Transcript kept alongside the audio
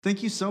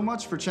Thank you so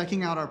much for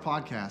checking out our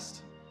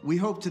podcast. We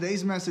hope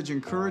today's message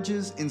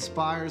encourages,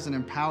 inspires, and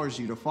empowers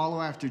you to follow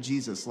after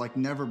Jesus like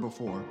never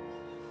before.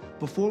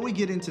 Before we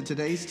get into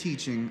today's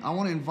teaching, I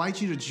want to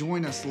invite you to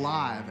join us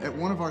live at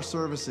one of our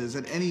services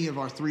at any of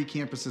our 3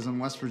 campuses in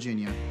West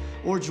Virginia,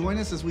 or join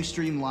us as we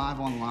stream live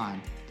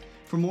online.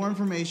 For more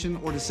information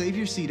or to save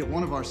your seat at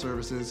one of our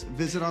services,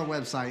 visit our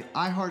website,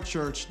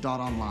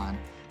 iheartchurch.online.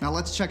 Now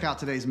let's check out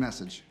today's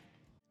message.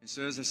 And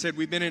so as I said,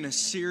 we've been in a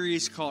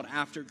series called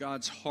After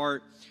God's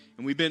Heart,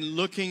 and we've been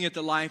looking at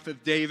the life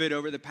of David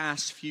over the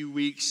past few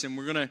weeks, and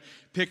we're going to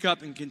pick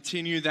up and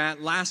continue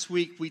that. Last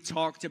week, we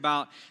talked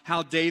about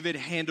how David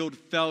handled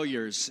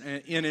failures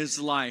in his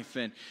life,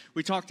 and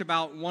we talked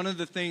about one of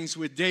the things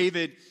with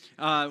David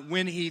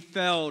when he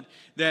failed,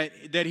 that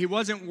he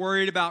wasn't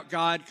worried about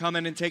God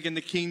coming and taking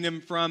the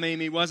kingdom from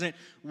him. He wasn't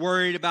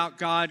worried about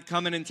God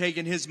coming and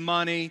taking his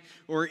money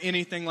or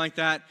anything like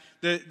that.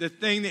 The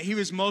thing that he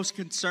was most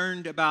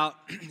concerned about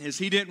is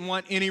he didn't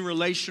want any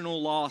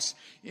relational loss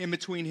in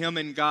between him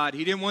and God.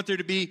 He didn't want there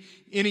to be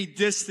any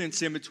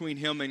distance in between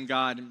him and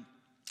God.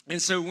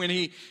 And so when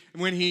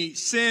he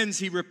sins,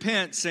 he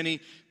repents and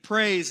he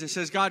prays and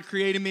says, God,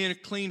 create in me a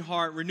clean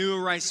heart, renew a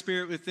right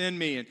spirit within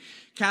me, and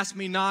cast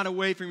me not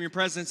away from your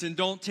presence, and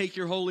don't take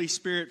your Holy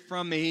Spirit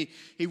from me.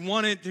 He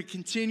wanted to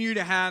continue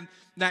to have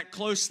that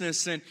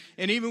closeness. And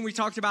even we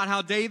talked about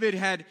how David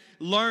had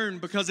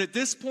learned, because at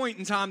this point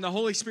in time, the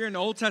Holy Spirit in the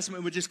Old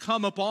Testament would just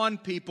come upon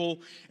people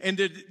and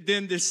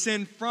then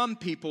descend from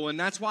people. And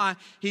that's why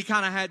he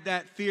kind of had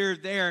that fear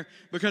there,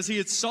 because he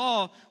had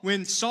saw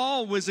when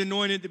Saul was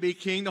anointed to be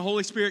king, the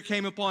Holy Spirit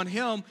came upon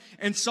him,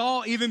 and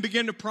Saul even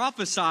began to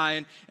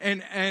prophesy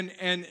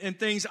and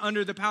things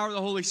under the power of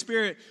the Holy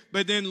Spirit.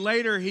 But then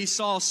later he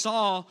saw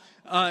Saul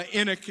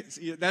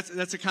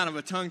that's a kind of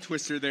a tongue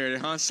twister there,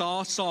 huh?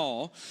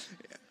 Saul.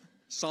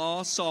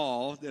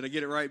 Did I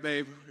get it right,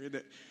 babe?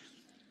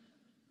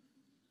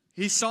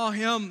 He saw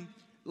him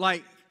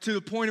like to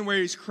the point where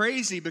he's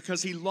crazy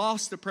because he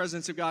lost the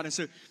presence of God. And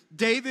so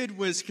David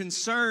was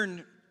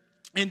concerned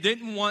and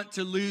didn't want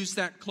to lose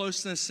that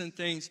closeness and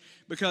things,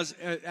 because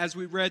as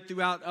we read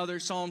throughout other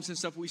Psalms and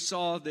stuff, we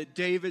saw that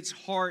David's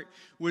heart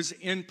was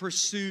in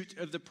pursuit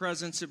of the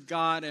presence of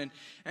God.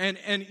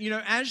 And you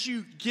know, as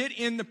you get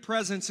in the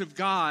presence of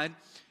God,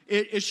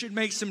 it should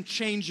make some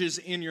changes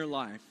in your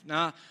life.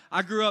 Now,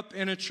 I grew up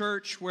in a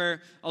church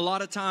where a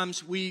lot of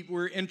times we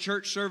were in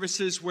church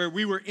services where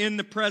we were in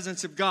the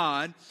presence of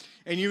God,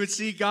 and you would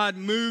see God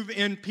move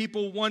in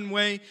people one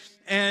way,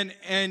 and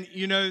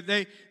you know,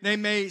 they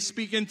may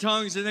speak in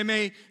tongues, and they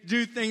may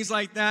do things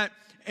like that.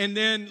 And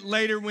then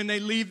later when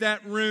they leave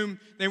that room,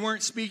 they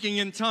weren't speaking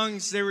in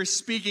tongues. They were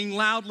speaking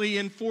loudly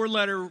in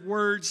 4-letter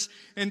words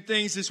and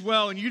things as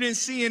well. And you didn't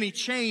see any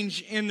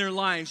change in their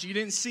lives. You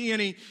didn't see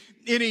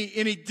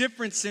any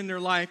difference in their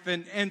life.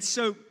 And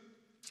so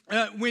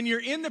when you're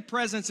in the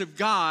presence of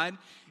God,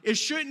 it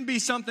shouldn't be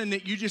something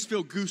that you just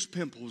feel goose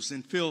pimples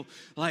and feel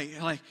like you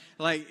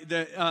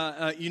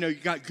know, you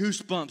got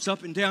goosebumps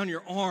up and down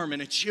your arm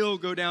and a chill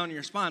go down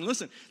your spine.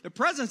 Listen, the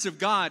presence of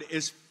God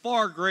is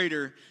far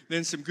greater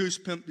than some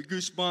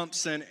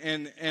goosebumps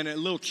and a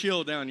little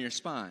chill down your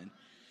spine.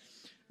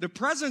 The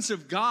presence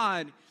of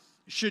God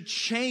should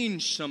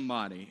change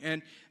somebody.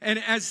 And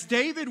as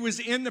David was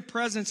in the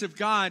presence of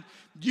God,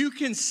 you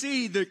can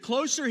see the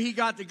closer he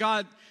got to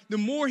God, the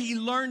more he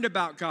learned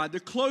about God, the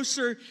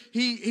closer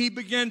he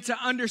began to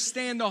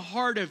understand the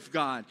heart of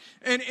God.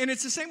 And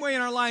it's the same way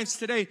in our lives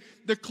today.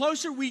 The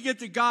closer we get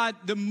to God,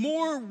 the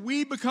more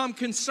we become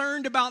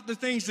concerned about the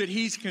things that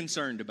he's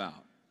concerned about.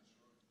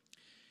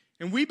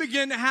 And we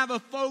begin to have a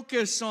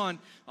focus on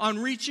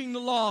reaching the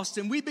lost.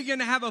 And we begin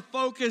to have a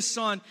focus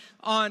on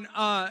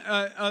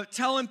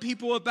telling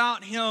people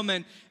about him,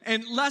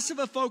 and less of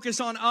a focus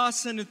on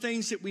us and the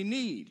things that we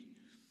need.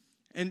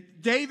 And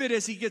David,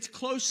 as he gets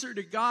closer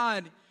to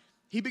God,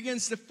 he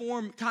begins to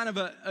form kind of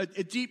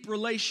a deep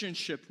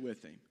relationship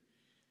with him.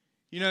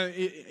 You know,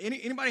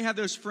 anybody have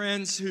those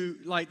friends who,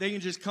 like, they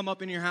can just come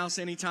up in your house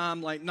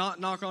anytime, like, not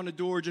knock on the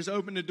door, just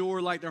open the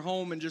door like they're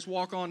home and just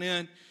walk on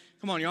in?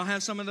 Come on, y'all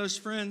have some of those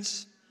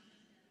friends?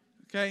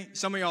 Okay,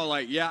 some of y'all are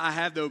like, yeah, I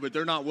have those, but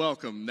they're not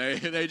welcome.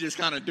 They just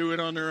kind of do it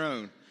on their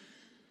own.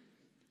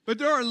 But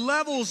there are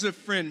levels of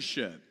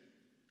friendship.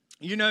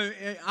 You know,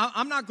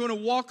 I'm not going to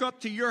walk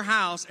up to your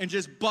house and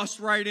just bust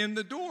right in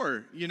the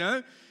door, you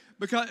know,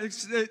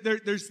 because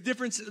there's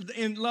difference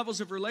in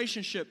levels of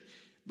relationship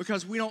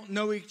because we don't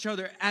know each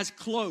other as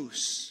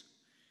close.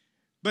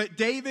 But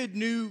David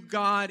knew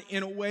God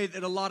in a way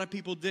that a lot of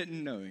people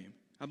didn't know him.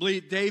 I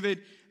believe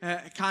David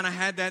kind of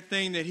had that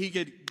thing that he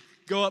could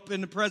go up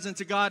in the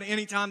presence of God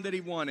anytime that he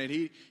wanted.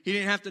 He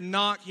didn't have to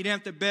knock. He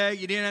didn't have to beg.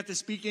 He didn't have to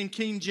speak in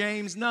King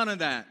James. None of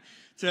that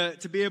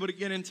to be able to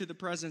get into the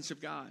presence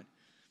of God.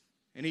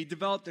 And he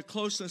developed a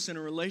closeness and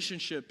a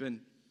relationship.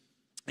 And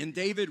And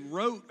David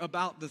wrote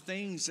about the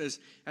things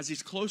as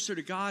he's closer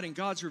to God and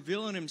God's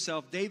revealing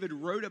himself. David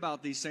wrote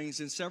about these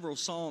things in several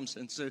Psalms.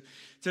 And so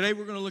today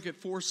we're going to look at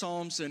 4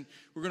 Psalms, and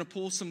we're going to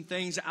pull some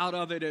things out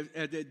of it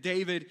that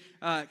David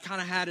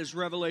kind of had his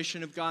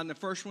revelation of God. And the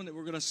first one that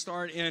we're going to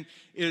start in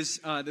is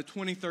the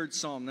 23rd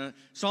Psalm. Now,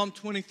 Psalm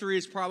 23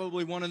 is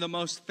probably one of the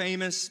most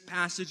famous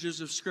passages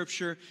of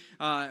Scripture.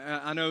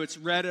 I know it's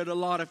read at a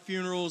lot of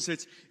funerals.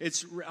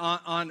 It's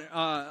on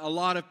a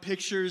lot of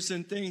pictures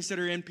and things that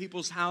are in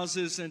people's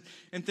houses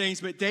and things.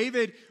 But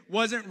David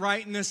wasn't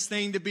writing this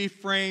thing to be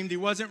framed. He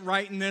wasn't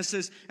writing this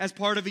as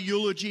part of a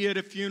eulogy at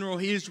a funeral.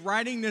 He is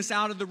writing this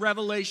out of the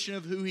revelation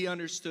of who he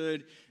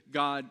understood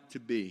God to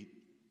be.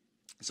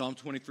 Psalm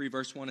 23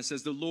 verse 1, it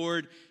says, "The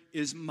Lord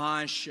is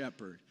my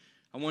shepherd."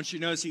 I want you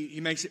to notice he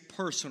makes it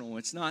personal.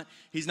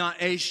 He's not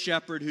a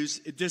shepherd who's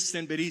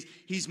distant, but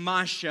he's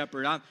my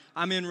shepherd.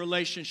 I'm in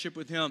relationship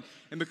with him.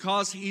 And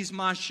because he's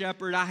my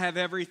shepherd, I have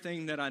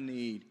everything that I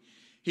need.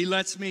 He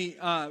lets me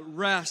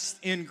rest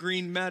in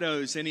green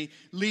meadows, and he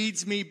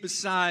leads me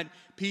beside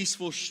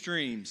peaceful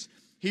streams.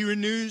 He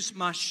renews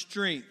my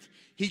strength.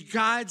 He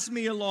guides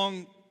me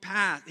along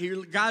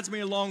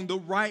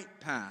the right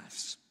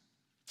paths.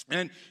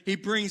 And he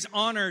brings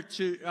honor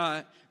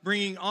to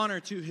bringing honor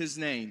to his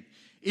name.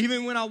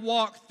 Even when I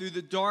walk through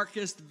the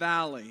darkest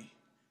valley,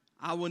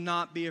 I will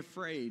not be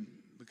afraid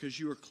because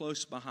you are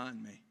close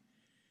behind me.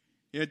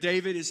 You know,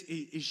 David is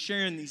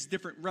sharing these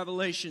different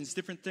revelations,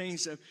 different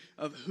things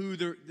of who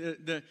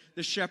the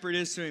shepherd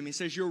is to him. He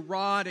says, your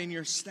rod and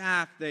your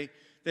staff, they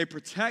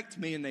protect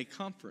me and they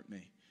comfort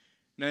me.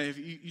 Now, if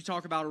you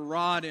talk about a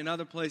rod in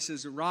other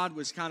places, a rod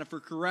was kind of for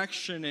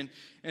correction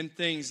and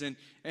things. And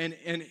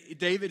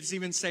David's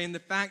even saying, the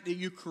fact that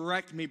you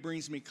correct me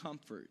brings me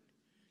comfort.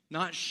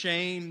 Not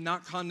shame,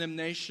 not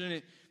condemnation.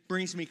 It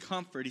brings me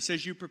comfort. He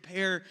says, you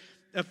prepare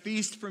a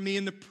feast for me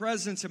in the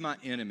presence of my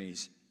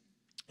enemies.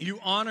 You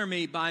honor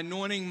me by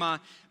anointing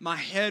my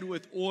head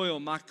with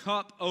oil. My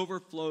cup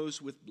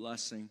overflows with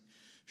blessing.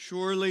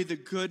 Surely the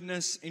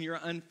goodness and your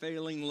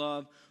unfailing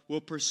love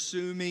will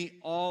pursue me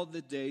all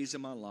the days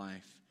of my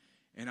life,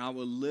 and I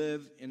will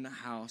live in the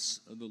house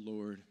of the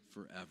Lord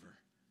forever.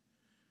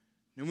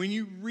 And when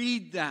you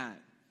read that,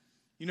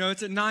 you know,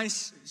 it's a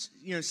nice,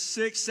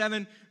 6,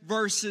 7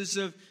 verses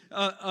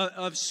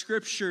of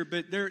Scripture,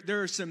 but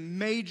there are some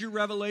major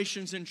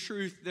revelations and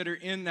truth that are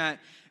in that.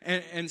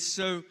 And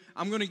so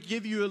I'm going to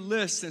give you a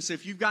list. And so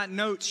if you've got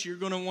notes, you're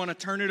going to want to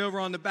turn it over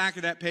on the back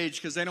of that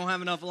page because they don't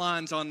have enough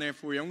lines on there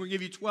for you. I'm going to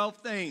give you 12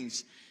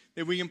 things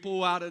that we can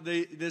pull out of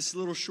this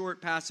little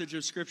short passage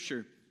of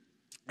Scripture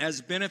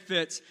as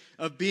benefits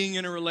of being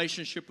in a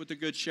relationship with the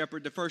Good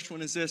Shepherd. The first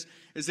one is this,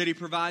 is that he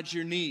provides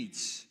your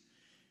needs.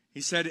 He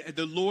said,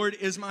 the Lord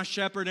is my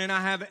shepherd and I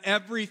have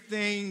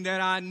everything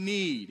that I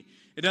need.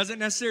 It doesn't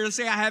necessarily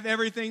say I have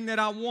everything that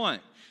I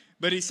want,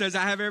 but he says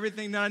I have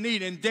everything that I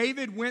need. And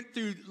David went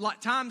through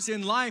times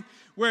in life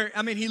where,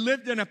 he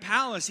lived in a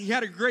palace. He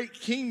had a great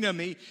kingdom.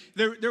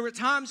 There were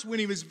times when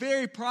he was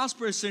very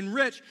prosperous and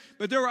rich,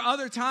 but there were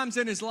other times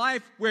in his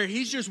life where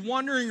he's just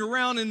wandering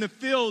around in the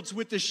fields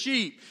with the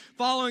sheep,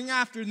 following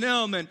after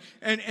them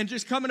and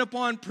just coming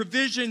upon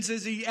provisions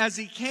as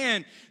he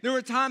can. There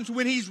were times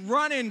when he's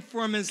running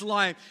from his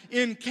life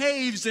in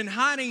caves and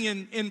hiding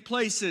in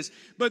places.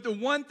 But the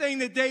one thing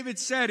that David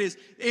said is,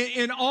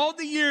 in all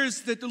the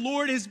years that the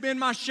Lord has been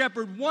my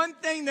shepherd, one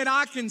thing that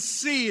I can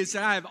see is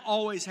that I have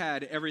always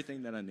had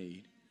everything that I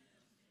need.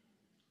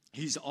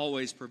 He's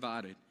always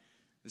provided.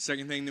 The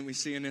second thing that we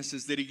see in this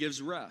is that he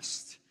gives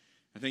rest.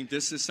 I think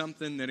this is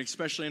something that,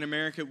 especially in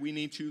America, we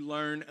need to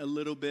learn a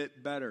little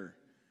bit better.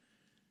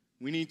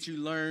 We need to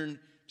learn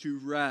to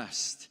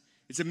rest.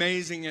 It's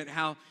amazing at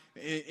how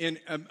in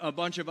a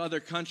bunch of other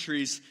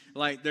countries,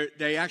 like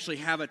they actually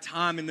have a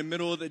time in the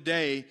middle of the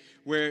day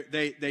where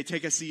they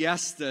take a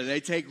siesta, they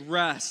take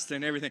rest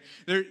and everything.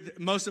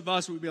 Most of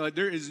us would be like,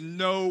 there is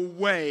no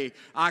way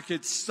I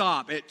could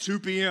stop at 2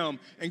 p.m.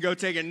 and go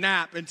take a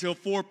nap until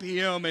 4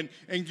 p.m.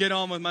 and get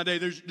on with my day.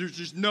 There's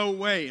just no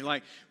way.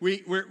 Like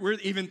we're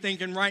even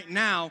thinking right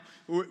now,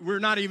 we're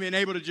not even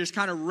able to just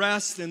kind of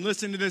rest and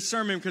listen to this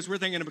sermon because we're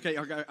thinking, okay,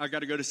 I got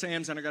to go to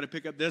Sam's and I got to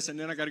pick up this and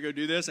then I got to go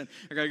do this and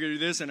I got to go do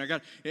this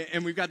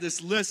and we've got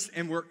this list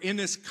and we're in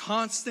this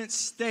constant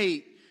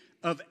state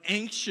of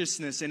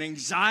anxiousness and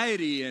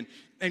anxiety and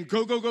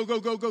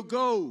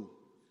go.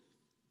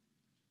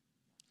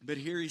 But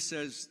here he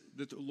says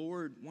that the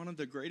Lord, one of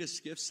the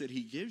greatest gifts that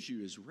he gives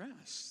you is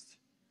rest.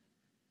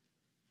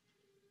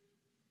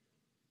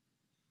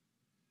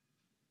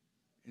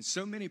 And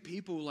so many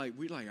people I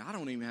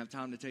don't even have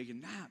time to take a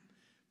nap.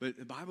 But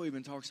the Bible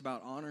even talks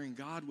about honoring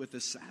God with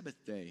a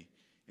Sabbath day,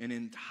 an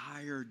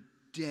entire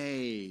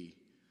day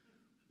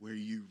where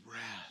you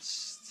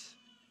rest.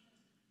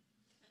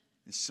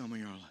 And some of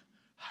you are like,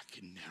 I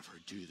can never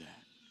do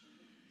that.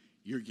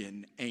 You're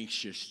getting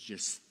anxious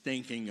just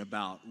thinking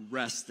about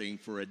resting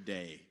for a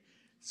day.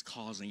 It's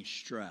causing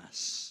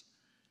stress.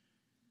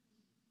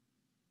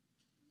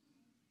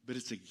 But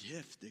it's a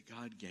gift that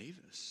God gave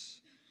us.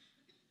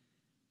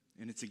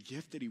 And it's a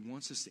gift that he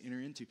wants us to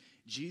enter into.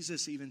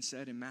 Jesus even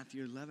said in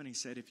Matthew 11, he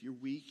said, if you're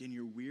weak and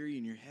you're weary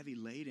and you're heavy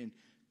laden,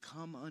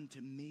 come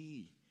unto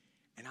me,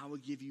 and I will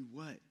give you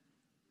what?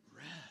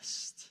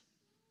 Rest.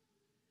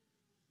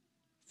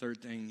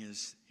 Third thing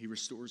is he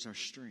restores our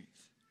strength.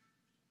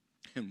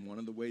 And one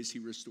of the ways he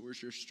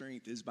restores your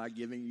strength is by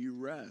giving you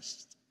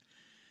rest.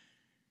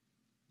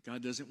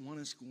 God doesn't want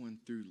us going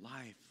through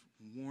life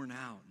worn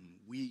out and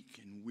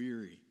weak and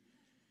weary.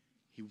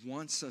 He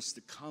wants us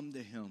to come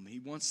to him. He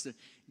wants to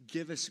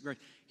give us grace.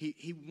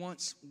 He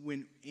wants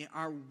when in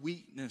our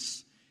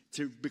weakness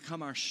to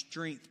become our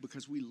strength,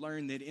 because we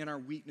learn that in our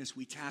weakness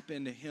we tap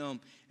into him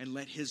and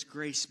let his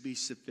grace be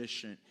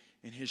sufficient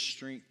and his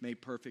strength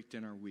made perfect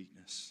in our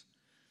weakness.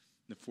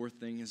 The fourth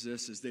thing is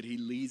this, is that he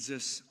leads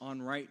us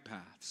on right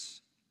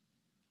paths.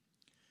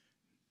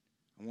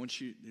 I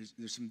want you,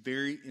 there's some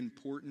very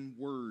important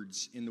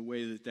words in the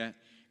way that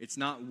it's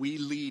not we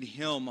lead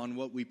him on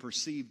what we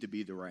perceive to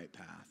be the right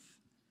path.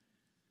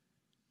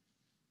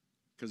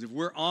 Because if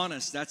we're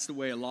honest, that's the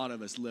way a lot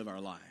of us live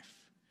our life.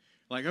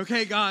 Like,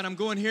 okay, God, I'm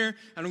going here,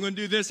 and I'm going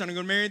to do this, and I'm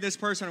going to marry this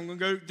person, I'm going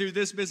to go do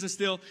this business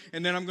deal,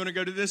 and then I'm going to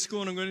go to this school,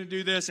 and I'm going to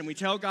do this, and we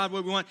tell God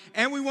what we want,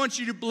 and we want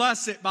you to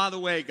bless it, by the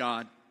way,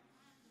 God.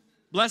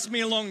 Bless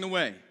me along the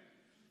way.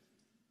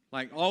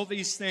 Like all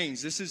these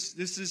things, this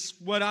is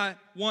what I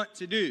want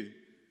to do.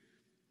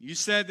 You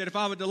said that if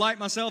I would delight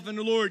myself in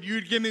the Lord, you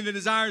would give me the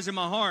desires in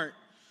my heart.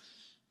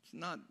 It's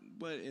not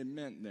what it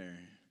meant there.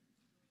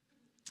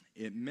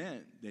 It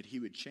meant that he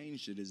would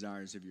change the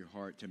desires of your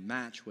heart to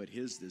match what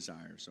his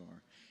desires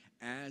are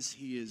as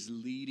he is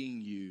leading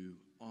you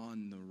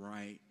on the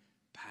right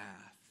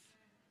path.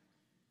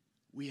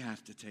 We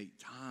have to take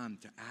time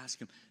to ask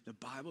him. The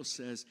Bible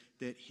says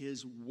that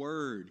his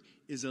word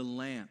is a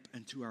lamp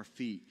unto our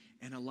feet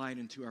and a light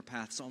unto our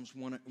path. Psalms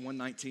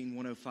 119,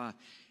 105.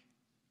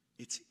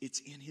 It's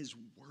in his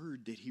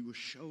word that he will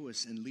show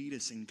us and lead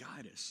us and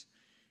guide us.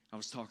 I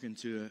was talking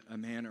to a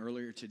man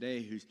earlier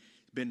today who's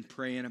been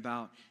praying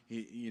about,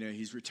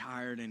 he's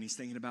retired and he's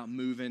thinking about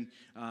moving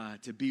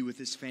to be with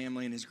his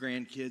family and his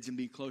grandkids and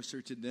be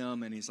closer to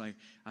them. And he's like,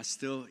 I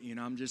still,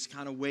 I'm just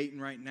kind of waiting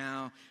right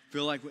now.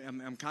 Feel like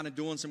I'm kind of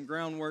doing some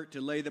groundwork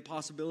to lay the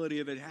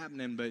possibility of it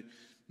happening, but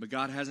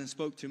God hasn't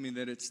spoke to me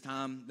that it's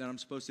time that I'm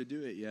supposed to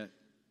do it yet.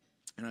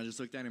 And I just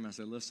looked at him and I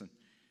said, listen,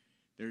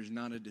 there's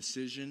not a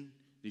decision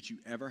that you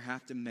ever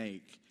have to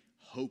make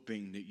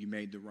hoping that you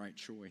made the right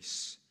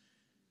choice.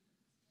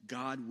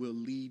 God will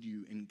lead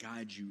you and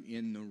guide you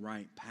in the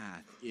right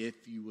path if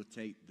you will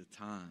take the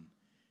time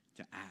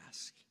to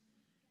ask.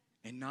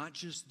 And not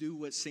just do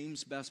what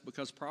seems best,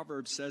 because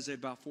Proverbs says it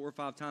about 4 or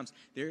 5 times.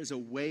 There is a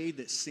way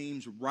that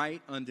seems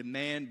right unto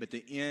man, but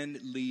the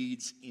end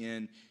leads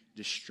in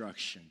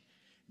destruction.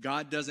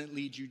 God doesn't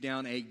lead you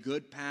down a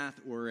good path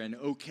or an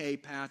okay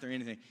path or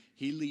anything.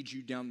 He leads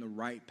you down the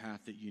right path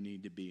that you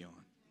need to be on.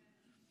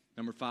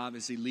 Number 5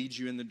 is he leads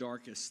you in the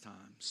darkest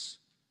times.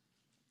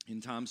 In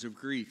times of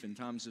grief, in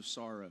times of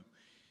sorrow,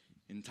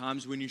 in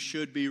times when you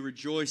should be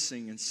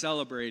rejoicing and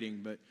celebrating,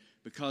 but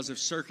because of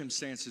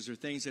circumstances or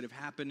things that have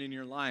happened in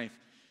your life,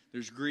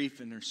 there's grief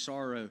and there's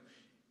sorrow.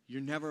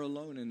 You're never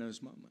alone in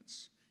those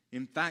moments.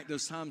 In fact,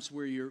 those times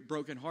where you're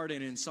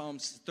brokenhearted, in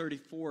Psalms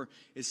 34,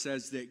 it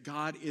says that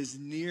God is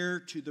near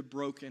to the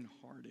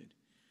brokenhearted.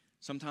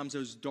 Sometimes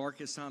those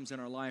darkest times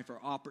in our life are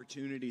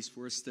opportunities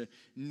for us to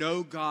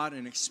know God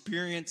and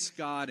experience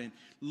God and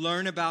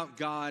learn about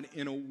God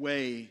in a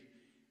way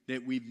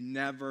that we've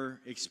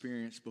never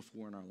experienced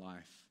before in our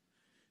life.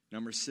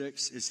 Number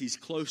 6 is he's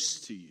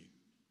close to you.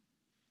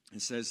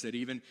 It says that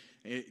even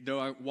though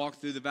I walk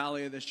through the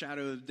valley of the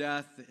shadow of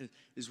death,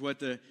 is what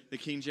the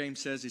King James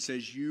says. He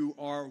says, you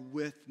are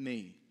with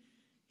me.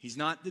 He's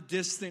not the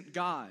distant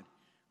God.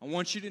 I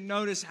want you to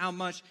notice how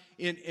much,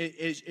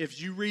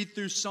 if you read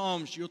through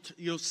Psalms,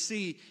 you'll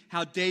see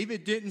how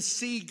David didn't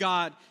see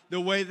God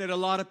the way that a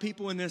lot of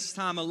people in this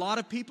time. A lot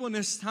of people in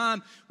this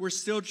time were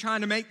still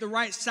trying to make the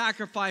right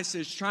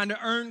sacrifices, trying to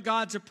earn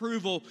God's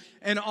approval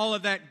and all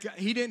of that.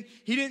 He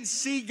didn't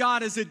see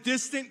God as a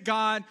distant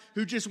God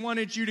who just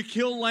wanted you to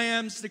kill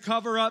lambs to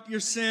cover up your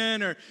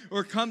sin,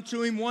 or come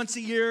to him once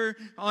a year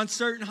on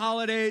certain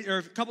holidays, or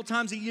a couple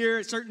times a year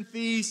at certain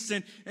feasts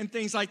and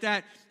things like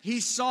that. He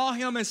saw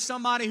him as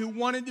somebody who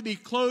wanted to be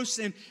close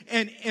and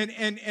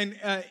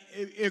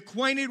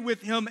acquainted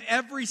with him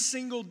every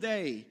single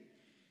day.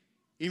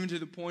 Even to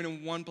the point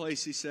in one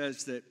place he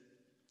says that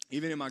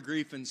even in my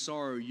grief and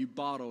sorrow, you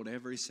bottled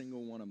every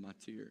single one of my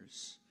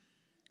tears.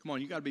 Come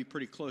on, you got to be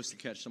pretty close to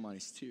catch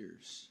somebody's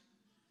tears.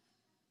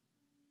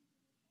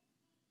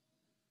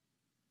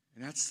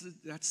 And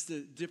that's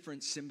the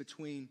difference in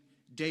between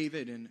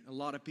David and a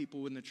lot of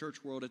people in the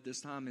church world at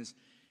this time. Is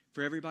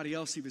for everybody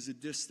else, he was a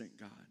distant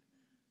God.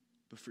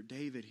 But for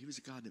David, he was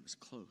a God that was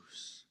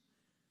close.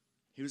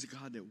 He was a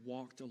God that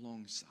walked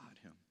alongside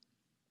him.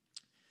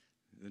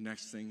 The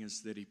next thing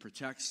is that he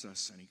protects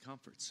us and he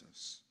comforts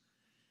us.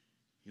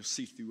 You'll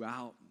see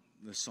throughout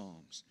the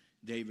Psalms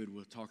David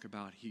will talk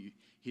about he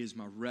is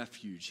my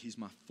refuge. He's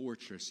my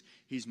fortress.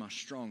 He's my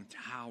strong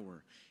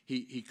tower.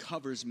 He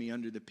covers me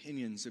under the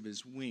pinions of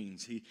his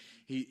wings.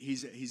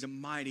 He's a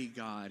mighty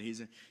God.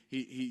 He's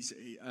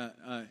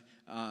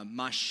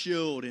my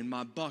shield and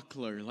my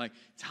buckler. Like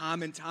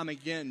time and time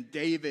again,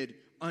 David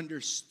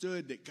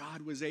understood that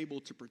God was able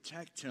to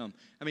protect him.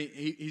 I mean,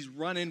 he's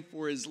running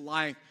for his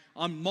life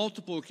on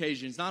multiple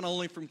occasions, not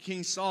only from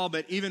King Saul,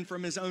 but even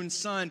from his own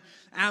son,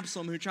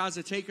 Absalom, who tries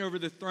to take over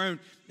the throne.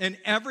 And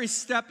every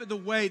step of the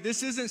way,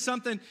 this isn't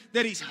something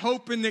that he's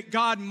hoping that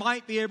God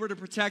might be able to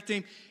protect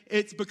him.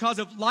 It's because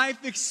of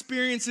life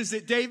experiences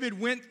that David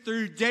went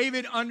through.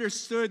 David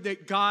understood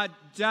that God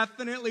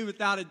definitely,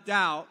 without a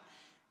doubt,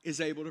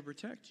 is able to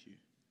protect you.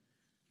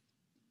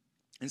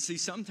 And see,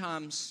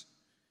 sometimes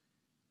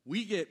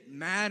we get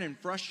mad and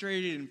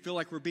frustrated and feel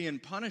like we're being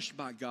punished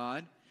by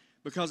God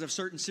because of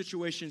certain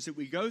situations that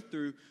we go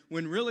through,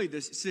 when really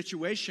the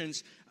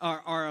situations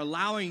are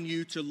allowing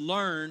you to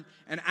learn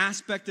an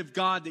aspect of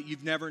God that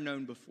you've never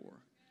known before.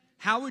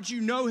 How would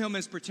you know him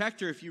as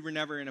protector if you were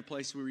never in a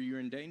place where you're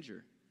in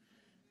danger?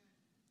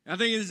 I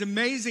think it is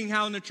amazing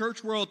how in the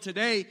church world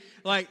today,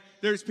 like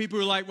there's people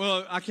who are like,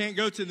 well, I can't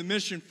go to the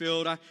mission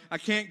field. I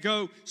can't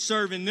go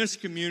serve in this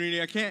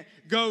community. I can't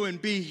go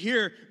and be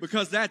here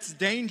because that's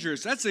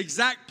dangerous. That's the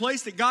exact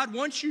place that God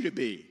wants you to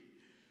be.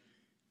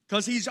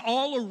 Because he's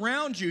all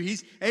around you.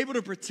 He's able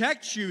to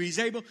protect you. He's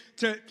able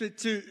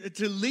to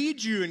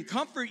lead you and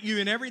comfort you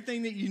in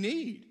everything that you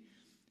need.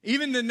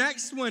 Even the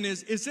next one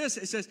is this.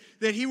 It says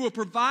that he will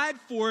provide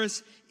for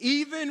us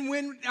even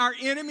when our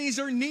enemies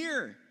are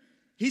near.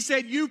 He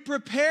said, you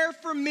prepare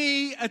for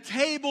me a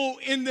table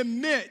in the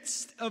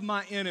midst of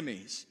my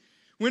enemies.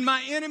 When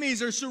my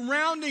enemies are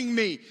surrounding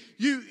me,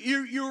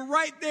 you're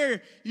right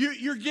there.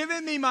 You're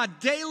giving me my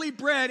daily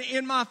bread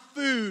and my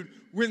food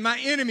with my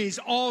enemies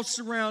all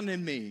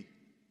surrounding me.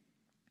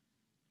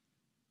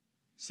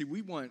 See,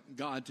 we want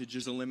God to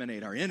just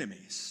eliminate our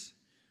enemies.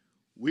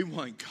 We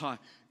want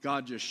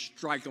God just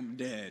strike them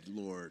dead,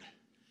 Lord.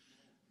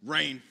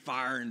 Rain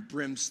fire and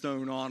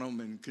brimstone on them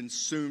and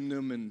consume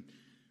them and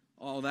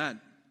all that.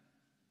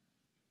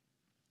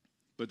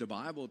 But the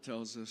Bible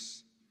tells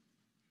us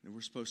that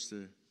we're supposed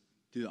to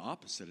do the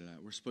opposite of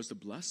that. We're supposed to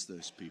bless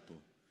those people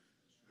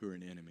who are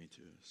an enemy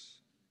to us.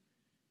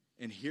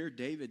 And here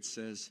David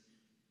says,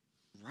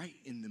 right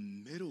in the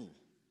middle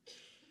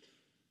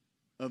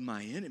of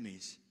my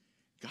enemies,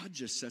 God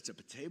just sets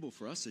up a table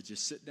for us to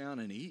just sit down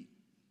and eat.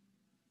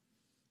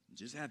 And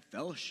just have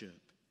fellowship.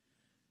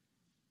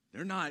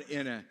 They're not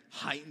in a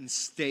heightened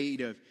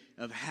state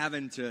of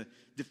having to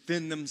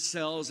defend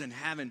themselves and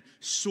having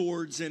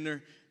swords in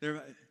their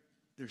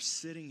they're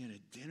sitting at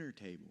a dinner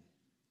table,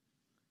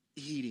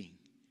 eating,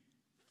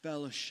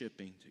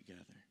 fellowshipping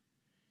together,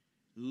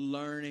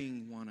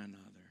 learning one another,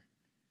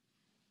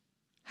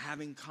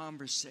 having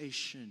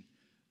conversation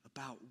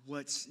about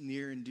what's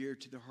near and dear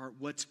to their heart,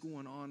 what's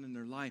going on in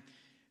their life.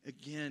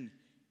 Again,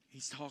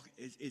 it's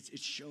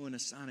showing a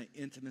sign of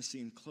intimacy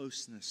and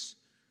closeness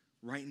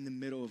right in the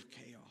middle of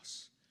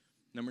chaos.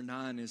 Number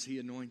 9 is he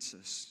anoints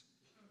us.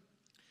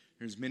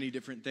 There's many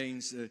different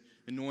things. The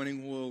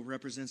anointing oil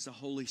represents the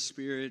Holy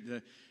Spirit.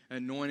 The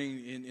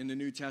anointing in the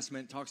New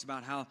Testament talks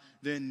about how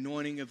the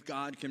anointing of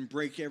God can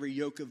break every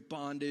yoke of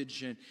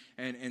bondage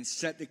and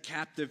set the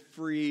captive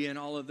free and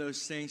all of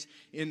those things.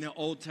 In the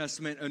Old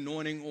Testament,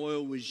 anointing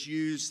oil was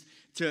used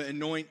to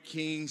anoint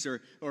kings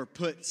or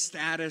put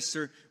status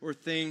or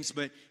things.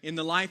 But in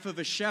the life of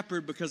a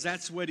shepherd, because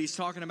that's what he's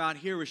talking about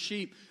here with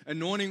sheep,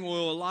 anointing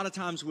oil a lot of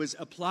times was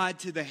applied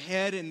to the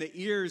head and the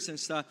ears and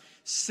stuff,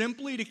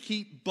 simply to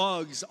keep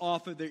bugs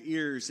off of their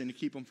ears and to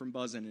keep them from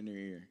buzzing in their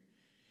ear.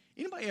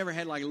 Anybody ever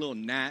had like a little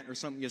gnat or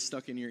something get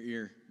stuck in your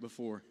ear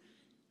before?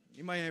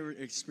 Anybody ever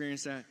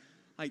experienced that?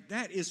 Like,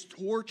 that is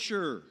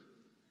torture.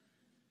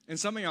 And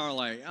some of y'all are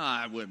like,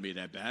 it wouldn't be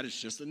that bad. It's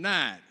just a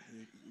gnat.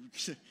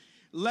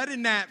 Let a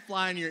gnat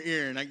fly in your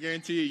ear, and I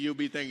guarantee you'll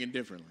be thinking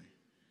differently.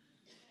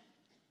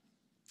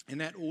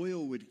 And that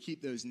oil would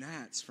keep those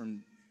gnats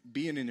from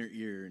being in their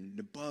ear and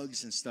the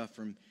bugs and stuff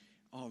from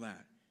all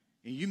that.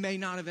 And you may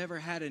not have ever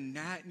had a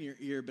gnat in your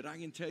ear, but I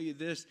can tell you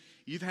this.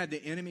 You've had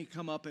the enemy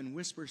come up and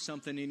whisper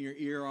something in your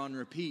ear on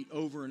repeat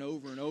over and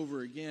over and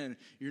over again.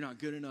 You're not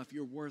good enough.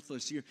 You're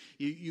worthless.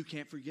 You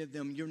can't forgive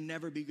them. You'll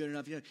never be good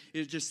enough.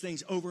 It's just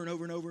things over and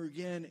over and over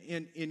again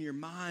in your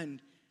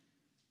mind.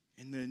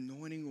 And the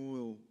anointing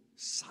oil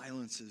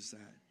silences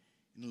that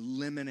and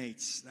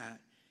eliminates that.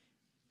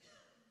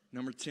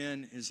 Number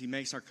 10 is he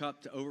makes our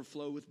cup to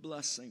overflow with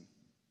blessing.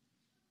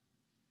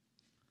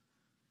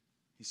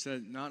 He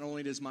said, not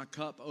only does my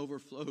cup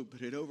overflow,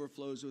 but it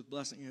overflows with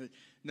blessing.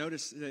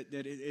 Notice that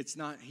it's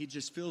not, he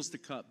just fills the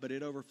cup, but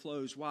it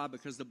overflows. Why?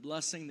 Because the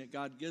blessing that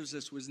God gives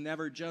us was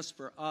never just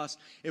for us.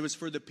 It was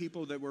for the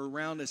people that were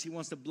around us. He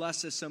wants to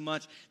bless us so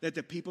much that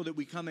the people that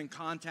we come in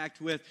contact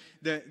with,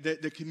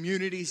 the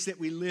communities that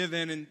we live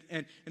in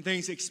and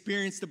things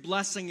experience the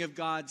blessing of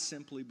God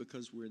simply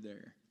because we're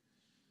there.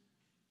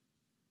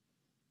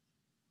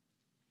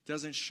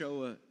 Doesn't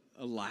show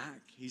a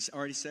lack. He's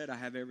already said, I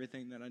have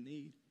everything that I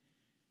need.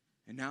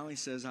 And now he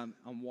says, I'm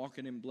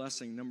walking in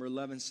blessing. Number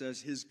 11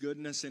 says, his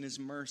goodness and his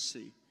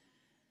mercy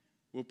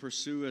will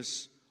pursue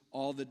us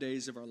all the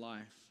days of our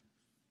life.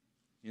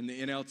 In the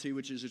NLT,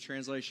 which is a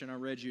translation I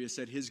read you, it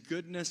said, his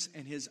goodness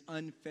and his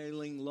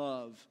unfailing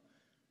love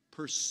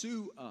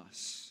pursue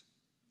us.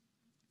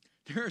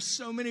 There are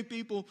so many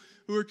people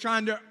who are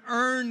trying to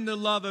earn the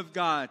love of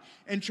God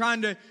and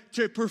trying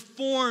to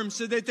perform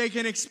so that they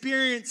can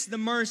experience the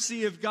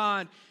mercy of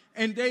God.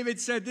 And David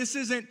said, this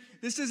isn't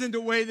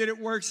the way that it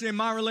works in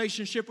my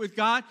relationship with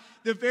God.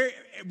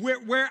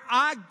 Where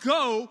I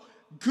go,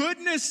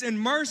 goodness and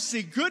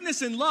mercy,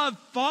 goodness and love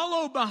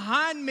follow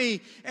behind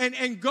me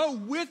and go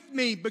with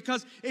me,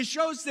 because it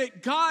shows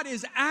that God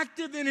is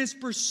active in his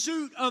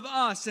pursuit of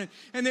us,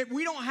 and that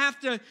we don't have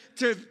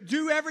to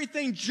do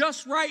everything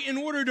just right in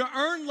order to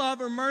earn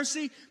love or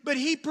mercy, but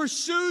he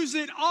pursues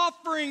it,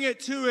 offering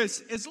it to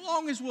us as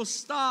long as we'll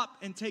stop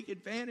and take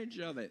advantage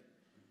of it.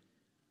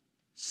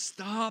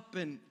 Stop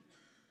and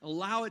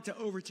allow it to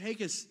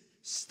overtake us.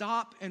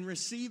 Stop and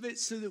receive it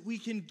so that we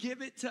can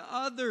give it to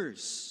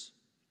others.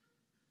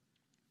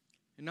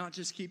 And not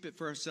just keep it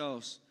for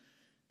ourselves.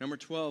 Number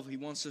 12, he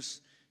wants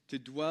us to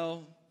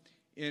dwell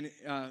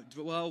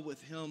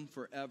with him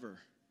forever.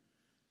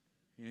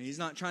 You know, he's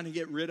not trying to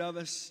get rid of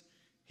us.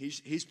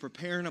 He's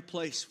preparing a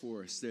place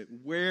for us, that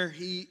where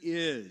he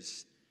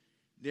is,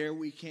 there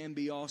we can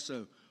be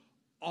also.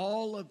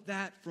 All of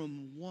that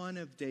from one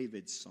of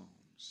David's Psalms.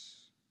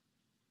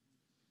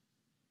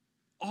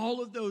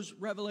 All of those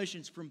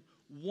revelations from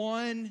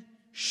one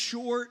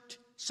short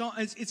psalm.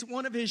 It's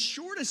one of his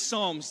shortest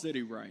psalms that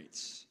he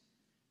writes.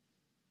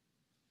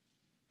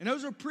 And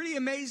those are pretty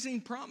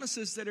amazing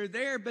promises that are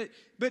there, but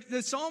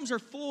the Psalms are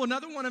full.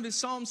 Another one of his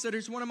Psalms that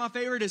is one of my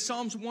favorite is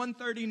Psalms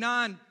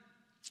 139.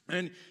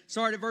 And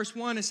start at verse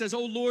 1. It says,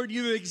 "Oh Lord,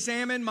 you have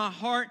examined my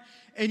heart,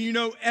 and you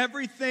know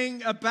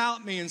everything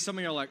about me." And some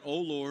of you are like, "Oh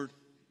Lord,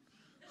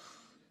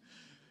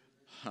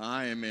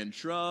 I am in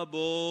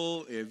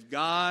trouble. If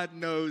God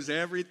knows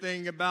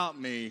everything about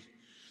me."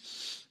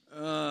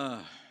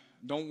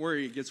 Don't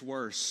worry, it gets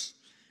worse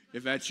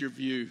if that's your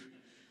view.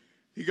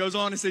 He goes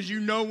on and says, "You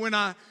know when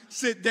I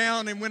sit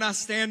down and when I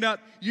stand up.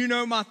 You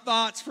know my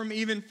thoughts from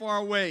even far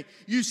away.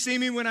 You see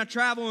me when I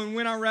travel and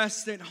when I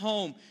rest at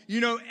home. You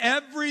know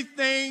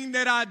everything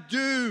that I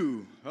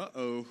do."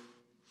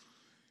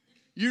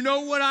 "You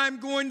know what I'm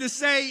going to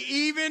say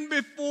even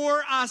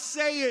before I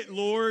say it,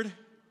 Lord."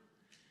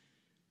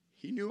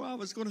 He knew I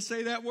was going to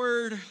say that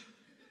word.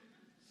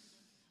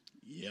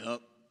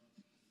 Yep.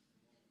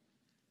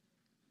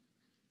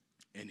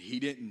 And he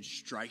didn't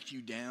strike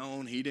you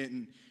down. He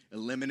didn't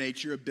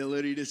eliminate your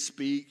ability to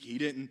speak. He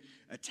didn't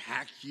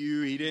attack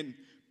you. He didn't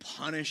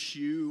punish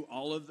you.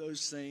 All of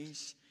those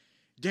things.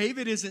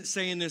 David isn't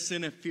saying this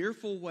in a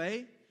fearful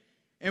way.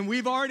 And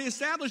we've already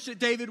established that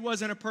David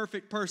wasn't a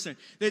perfect person.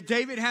 That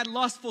David had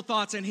lustful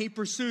thoughts and he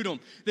pursued them.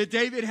 That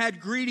David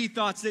had greedy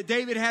thoughts. That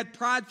David had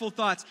prideful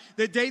thoughts.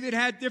 That David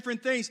had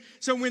different things.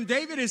 So when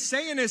David is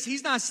saying this,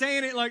 he's not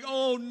saying it like,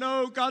 "Oh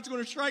no, God's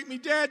going to strike me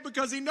dead,"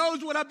 because he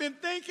knows what I've been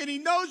thinking. He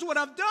knows what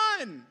I've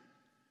done.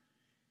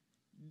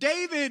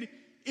 David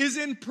is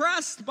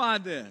impressed by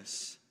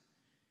this.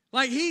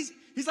 Like he's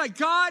like,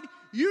 "God,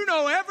 you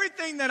know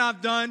everything that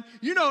I've done.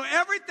 You know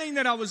everything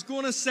that I was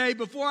going to say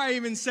before I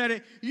even said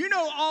it. You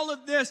know all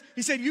of this."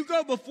 He said, "You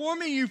go before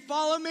me, you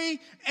follow me,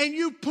 and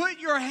you put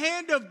your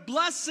hand of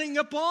blessing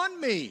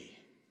upon me."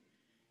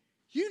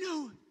 You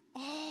know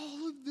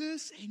all of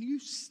this, and you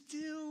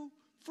still,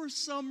 for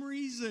some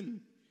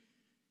reason,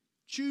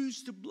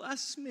 choose to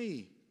bless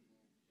me.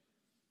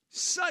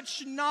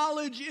 Such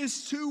knowledge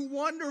is too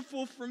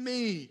wonderful for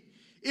me.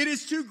 It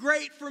is too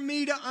great for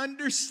me to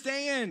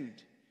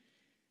understand.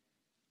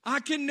 I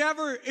can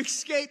never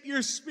escape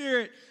your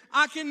spirit.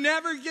 I can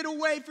never get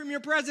away from your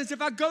presence.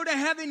 If I go to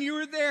heaven, you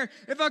are there.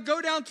 If I go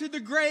down to the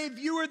grave,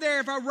 you are there.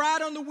 If I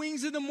ride on the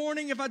wings of the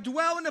morning, if I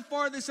dwell in the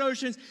farthest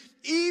oceans,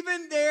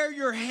 even there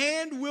your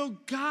hand will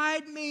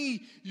guide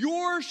me.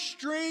 Your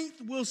strength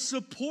will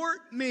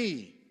support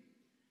me.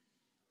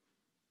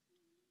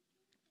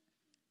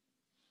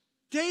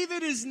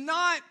 David is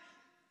not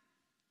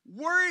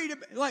worried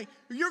about, like,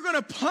 "You're going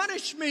to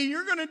punish me.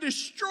 You're going to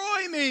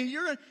destroy me.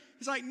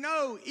 He's like,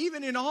 "No,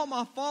 even in all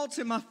my faults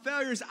and my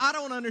failures, I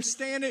don't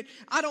understand it.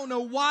 I don't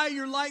know why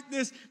you're like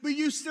this, but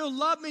you still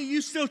love me.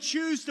 You still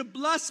choose to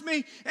bless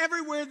me.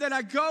 Everywhere that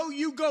I go,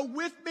 you go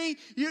with me.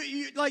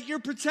 You're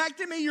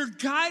protecting me. You're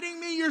guiding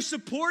me. You're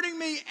supporting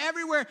me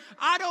everywhere.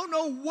 I don't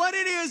know what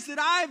it is that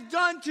I've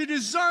done to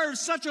deserve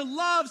such a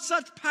love,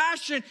 such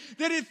passion,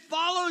 that it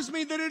follows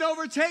me, that it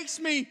overtakes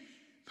me.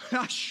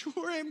 But I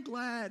sure am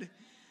glad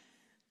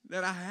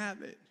that I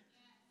have it."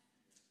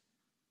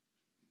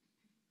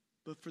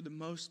 But for the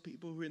most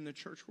people who are in the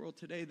church world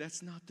today,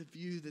 that's not the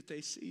view that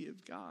they see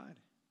of God.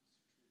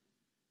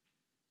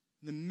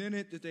 The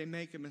minute that they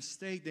make a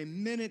mistake, the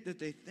minute that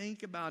they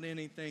think about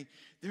anything,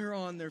 they're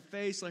on their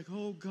face like,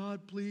 "Oh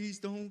God, please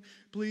don't,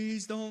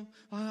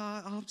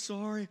 I'm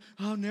sorry,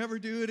 I'll never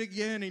do it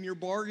again." And you're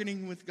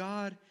bargaining with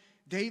God.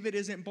 David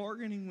isn't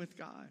bargaining with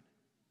God.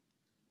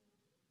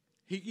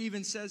 He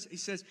even says,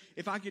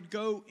 if I could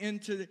go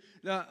into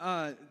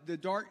the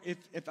dark,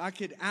 if I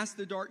could ask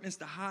the darkness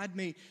to hide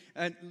me,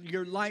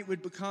 your light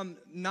would become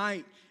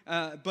night.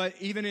 But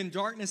even in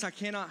darkness, I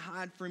cannot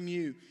hide from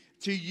you.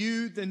 To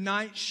you, the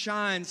night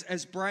shines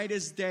as bright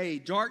as day.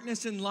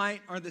 Darkness and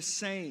light are the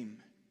same.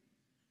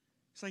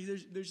 It's like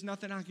there's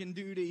nothing I can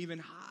do to even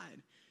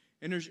hide.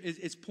 And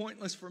it's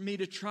pointless for me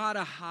to try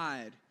to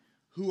hide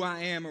who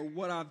I am or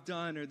what I've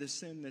done or the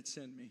sin that's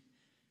in me.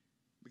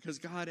 Because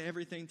God,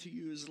 everything to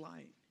you is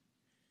light.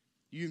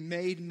 You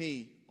made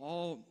me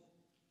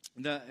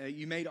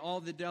you made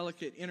all the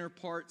delicate inner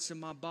parts of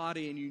my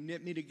body, and you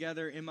knit me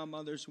together in my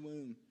mother's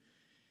womb.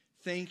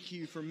 Thank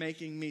you for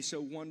making me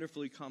so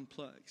wonderfully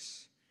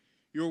complex.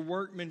 Your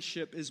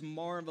workmanship is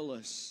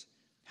marvelous.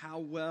 How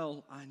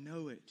well I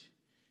know it.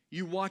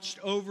 You watched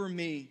over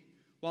me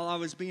while I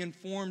was being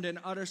formed in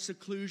utter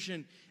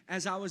seclusion,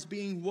 as I was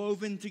being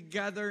woven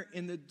together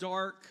in the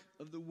dark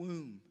of the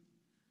womb.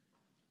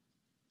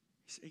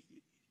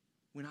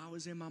 When I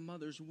was in my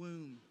mother's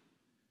womb,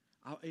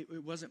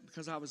 it wasn't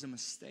because I was a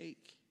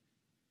mistake.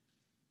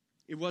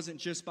 It wasn't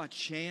just by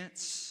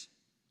chance.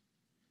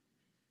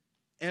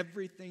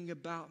 Everything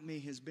about me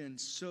has been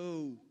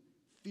so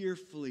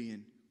fearfully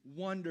and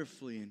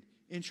wonderfully and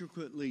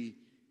intricately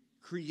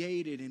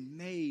created and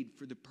made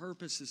for the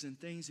purposes and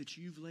things that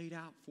you've laid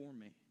out for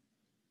me.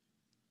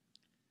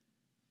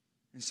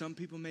 And some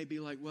people may be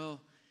like,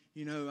 well,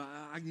 you know,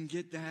 I can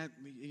get that,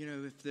 you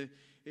know,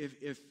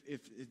 if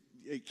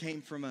it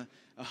came from a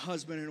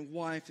husband and a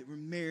wife that were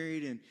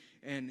married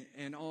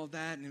and all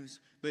that, and it was,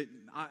 but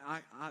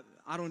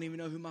I don't even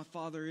know who my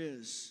father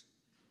is.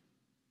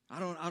 I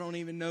don't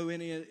even know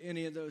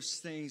any of those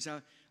things.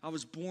 I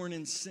was born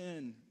in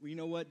sin. Well, you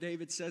know what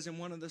David says in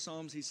one of the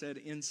Psalms? He said,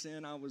 in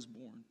sin I was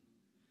born.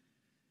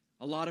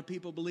 A lot of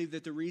people believe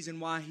that the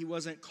reason why he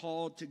wasn't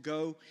called to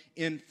go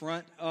in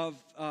front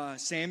of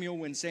Samuel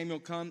when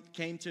Samuel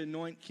came to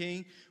anoint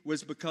king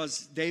was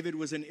because David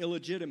was an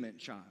illegitimate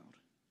child.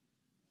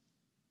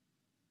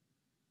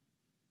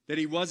 That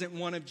he wasn't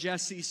one of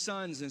Jesse's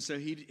sons, and so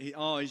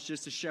he's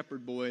just a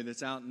shepherd boy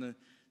that's out in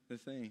the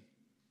thing.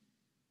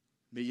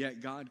 But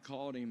yet God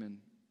called him, and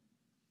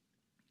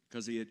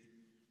because he had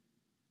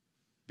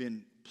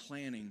been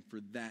planning for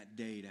that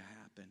day to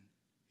happen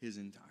his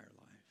entire life.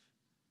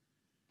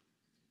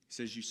 He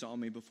says, you saw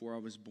me before I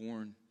was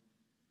born,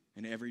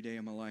 and every day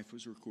of my life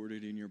was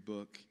recorded in your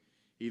book,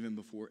 even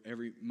before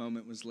every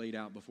moment was laid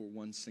out, before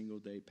one single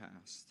day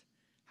passed.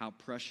 How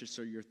precious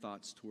are your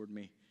thoughts toward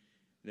me.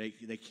 They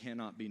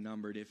cannot be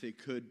numbered. If it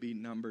could be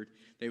numbered,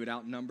 they would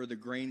outnumber the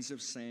grains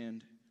of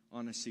sand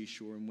on a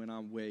seashore, and when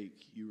I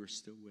wake, you are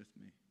still with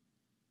me.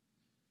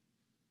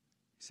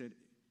 He said,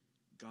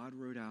 God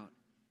wrote out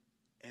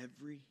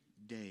every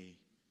day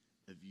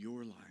of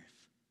your life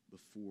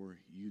before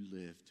you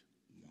lived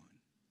one.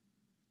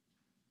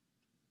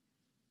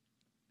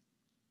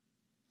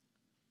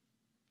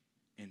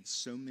 And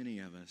so many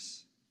of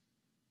us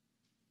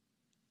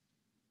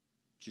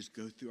just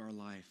go through our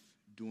life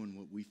doing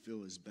what we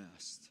feel is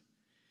best,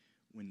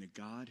 when the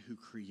God who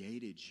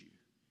created you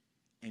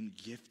and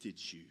gifted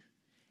you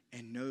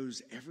and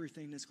knows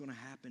everything that's going to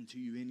happen to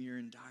you in your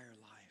entire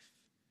life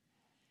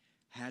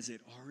has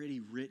it already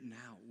written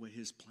out what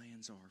his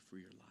plans are for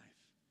your life,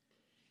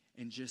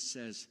 and just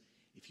says,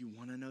 if you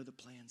want to know the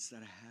plans that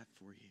I have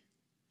for you,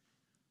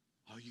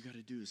 all you got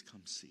to do is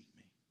come seek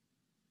me,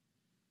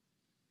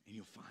 and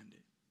you'll find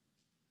it.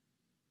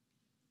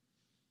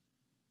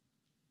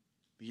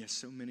 But yes,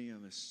 so many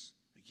of us,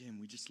 again,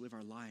 we just live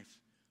our life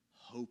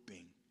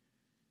hoping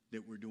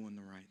that we're doing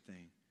the right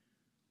thing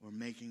or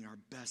making our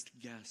best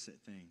guess at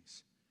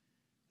things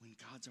when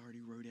God's already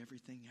wrote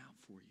everything out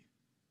for you.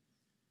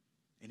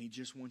 And he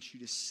just wants you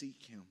to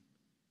seek him,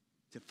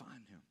 to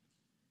find him.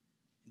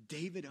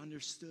 David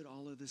understood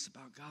all of this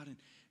about God.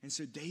 And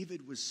so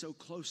David was so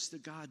close to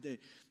God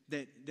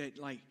that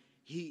like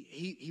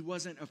he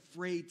wasn't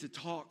afraid to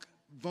talk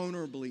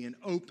vulnerably and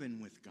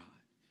open with God.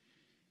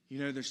 You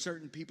know, there's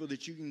certain people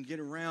that you can get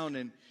around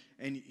and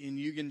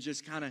you can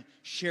just kind of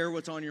share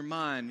what's on your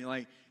mind.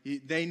 Like,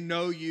 they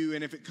know you,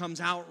 and if it comes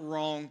out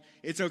wrong,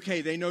 it's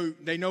okay. They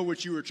know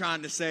what you were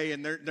trying to say,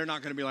 and they're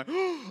not going to be like,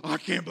 oh, I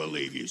can't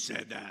believe you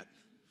said that.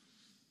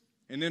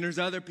 And then there's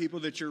other people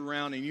that you're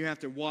around, and you have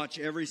to watch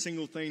every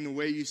single thing the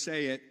way you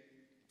say it,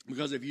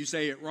 because if you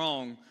say it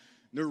wrong,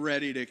 they're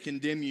ready to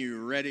condemn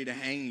you, ready to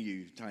hang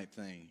you type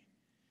thing.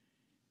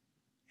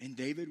 And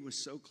David was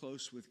so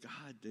close with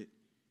God that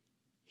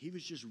he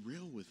was just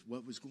real with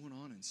what was going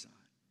on inside.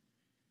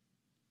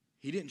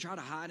 He didn't try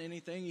to hide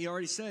anything. He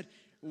already said,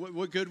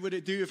 what good would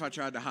it do if I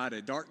tried to hide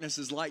it? Darkness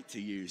is light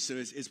to you, so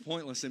it's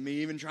pointless in me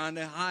even trying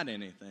to hide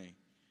anything.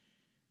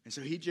 And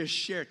so he just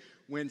shared.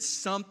 When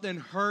something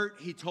hurt,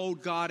 he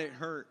told God it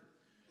hurt.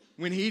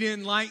 When he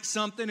didn't like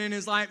something in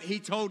his life, he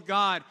told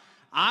God,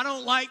 I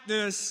don't like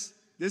this.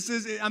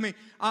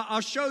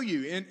 I'll show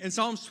you. In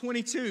Psalms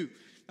 22,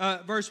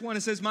 verse 1,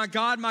 it says, my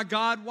God,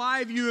 why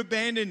have you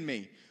abandoned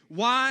me?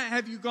 Why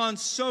have you gone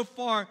so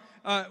far?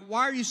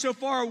 Why are you so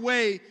far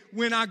away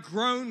when I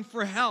groan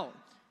for help?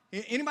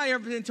 Anybody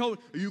ever been told,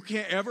 you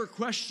can't ever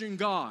question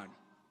God?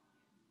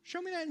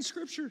 Show me that in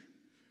Scripture.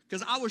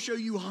 Because I will show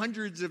you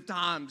hundreds of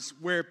times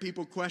where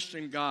people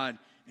questioned God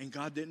and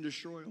God didn't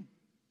destroy them.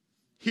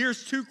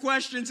 Here's 2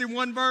 questions in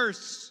 1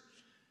 verse.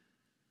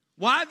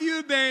 Why have you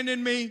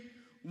abandoned me?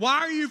 Why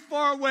are you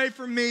far away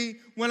from me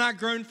when I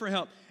groan for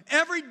help?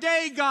 Every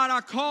day, God,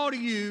 I call to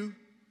you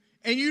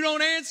and you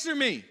don't answer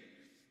me.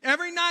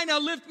 Every night I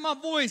lift my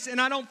voice and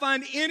I don't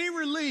find any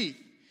relief.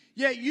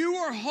 Yet you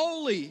are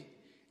holy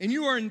and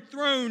you are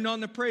enthroned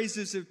on the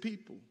praises of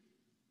people.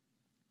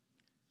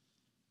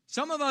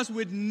 Some of us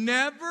would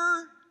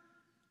never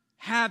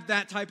have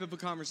that type of a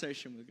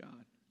conversation with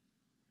God.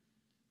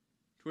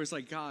 Where it's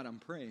like, God, I'm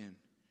praying.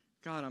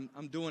 God,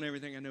 I'm doing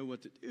everything I know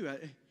what to do.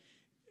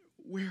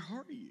 Where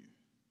are you?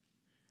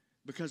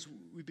 Because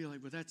we'd be like,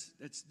 well,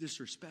 that's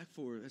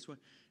disrespectful. Or that's what.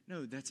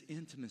 No, that's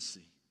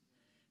intimacy.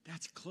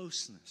 That's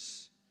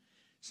closeness.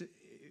 So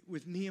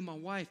with me and my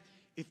wife,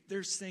 if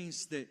there's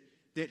things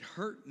that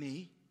hurt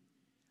me,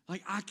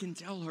 like I can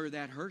tell her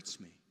that hurts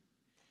me.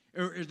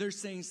 Or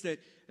there's things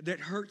that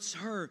hurts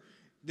her,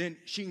 then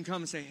she can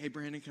come and say, hey,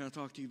 Brandon, can I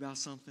talk to you about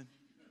something?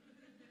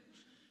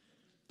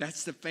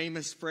 That's the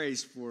famous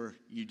phrase for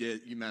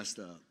you messed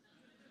up.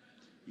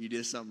 You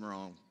did something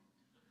wrong.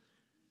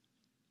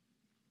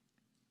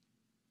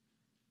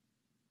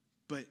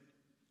 But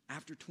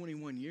after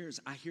 21 years,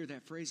 I hear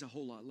that phrase a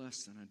whole lot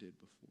less than I did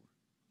before.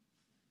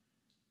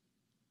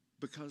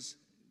 Because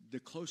the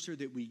closer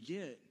that we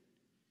get,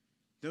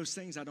 those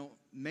things, I don't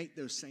make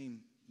those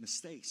same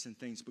mistakes and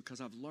things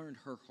because I've learned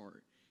her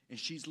heart. And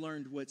she's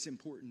learned what's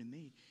important to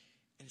me.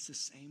 And it's the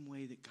same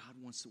way that God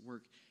wants to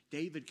work.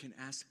 David can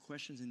ask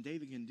questions and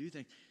David can do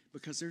things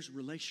because there's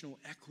relational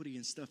equity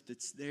and stuff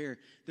that's there.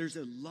 There's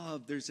a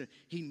love.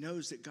 He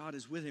knows that God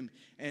is with him.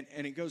 And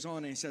it goes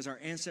on and it says, our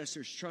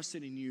ancestors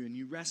trusted in you and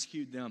you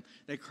rescued them.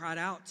 They cried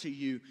out to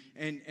you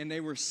and they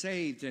were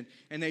saved.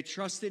 And they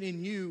trusted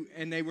in you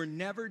and they were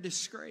never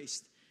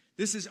disgraced.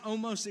 This is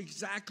almost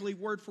exactly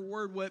word for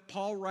word what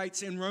Paul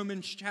writes in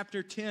Romans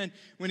chapter 10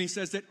 when he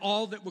says that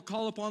all that will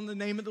call upon the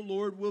name of the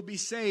Lord will be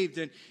saved.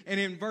 And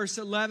in verse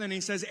 11,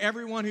 he says,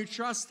 everyone who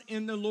trusts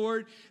in the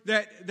Lord,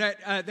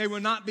 that they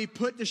will not be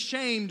put to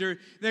shame or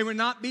they will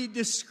not be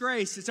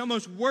disgraced. It's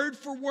almost word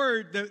for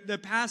word, the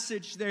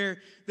passage there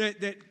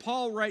that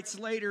Paul writes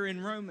later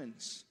in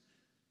Romans.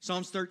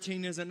 Psalms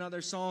 13 is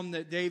another psalm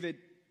that David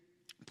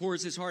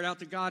pours his heart out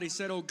to God. He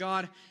said, oh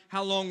God,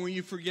 how long will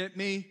you forget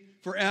me?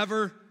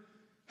 Forever?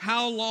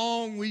 How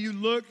long will you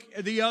look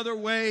the other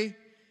way?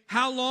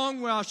 How long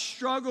will I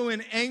struggle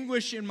in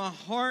anguish in my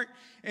heart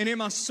and in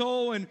my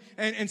soul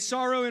and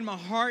sorrow in my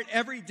heart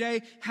every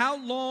day? How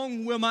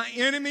long will my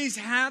enemies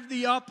have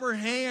the upper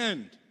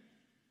hand?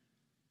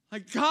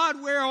 Like,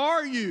 God, where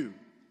are you?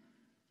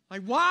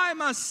 Like, why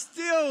am I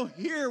still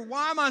here?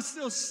 Why am I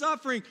still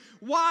suffering?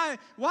 Why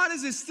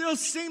does it still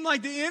seem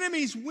like the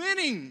enemy's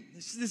winning?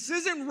 This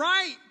isn't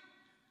right.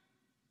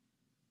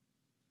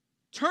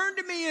 Turn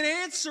to me and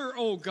answer,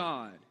 oh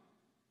God.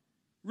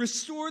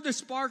 Restore the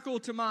sparkle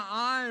to my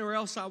eye or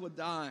else I would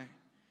die.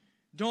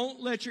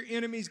 Don't let your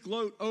enemies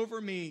gloat over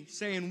me,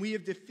 saying we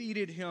have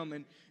defeated him.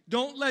 And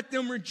don't let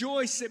them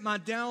rejoice at my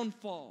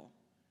downfall.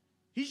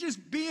 He's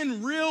just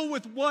being real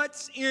with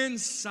what's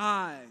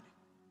inside.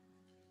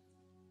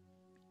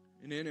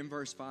 And then in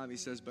verse 5 he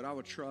says, but I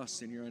will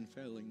trust in your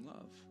unfailing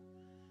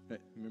love.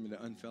 Remember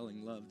the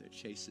unfailing love that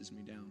chases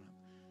me down.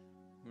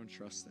 I'm going to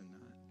trust in that.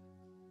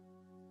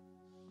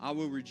 I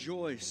will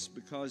rejoice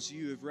because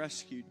you have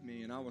rescued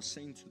me, and I will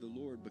sing to the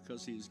Lord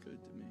because he is good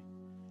to me.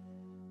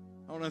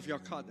 I don't know if y'all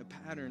caught the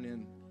pattern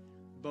in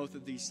both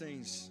of these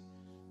things.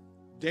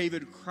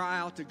 David would cry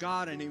out to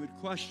God and he would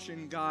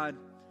question God,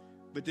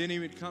 but then he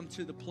would come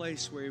to the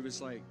place where he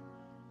was like,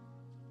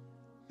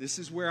 this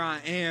is where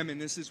I am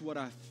and this is what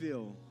I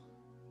feel,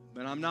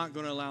 but I'm not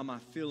going to allow my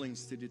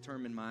feelings to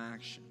determine my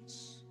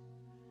actions.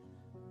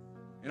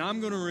 And I'm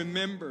going to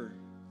remember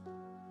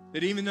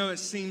that even though it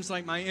seems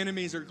like my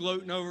enemies are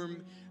gloating over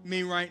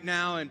me right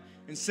now and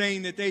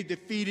saying that they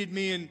defeated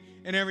me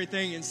and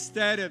everything,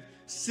 instead of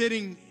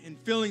sitting and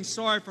feeling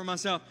sorry for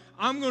myself,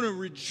 I'm going to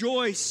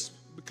rejoice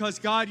because,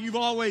 God, you've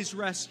always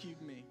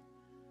rescued me.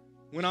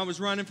 When I was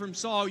running from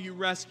Saul, you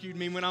rescued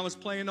me. When I was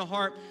playing the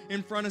harp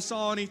in front of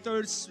Saul and he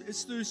threw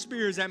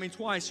spears at me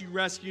twice, you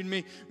rescued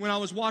me. When I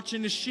was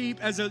watching the sheep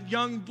as a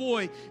young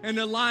boy and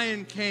the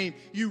lion came,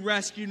 you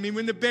rescued me.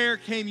 When the bear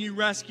came, you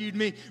rescued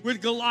me.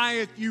 With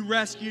Goliath, you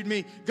rescued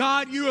me.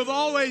 God, you have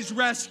always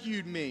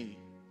rescued me.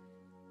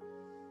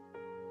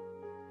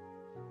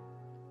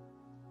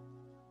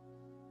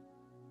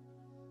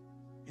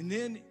 And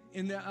then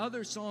in the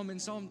other psalm, in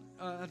Psalm,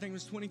 I think it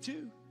was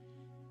 22,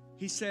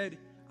 he said,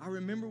 I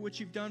remember what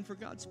you've done for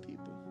God's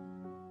people.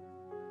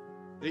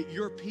 That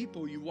your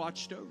people, you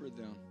watched over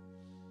them.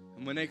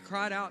 And when they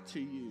cried out to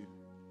you,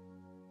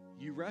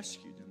 you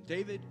rescued them.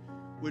 David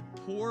would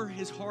pour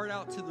his heart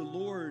out to the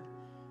Lord,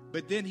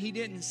 but then he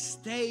didn't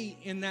stay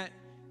in that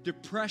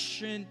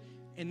depression,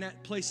 in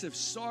that place of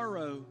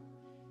sorrow.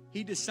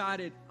 He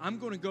decided, I'm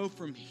going to go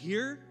from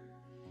here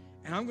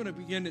And I'm going to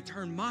begin to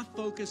turn my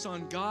focus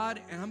on God,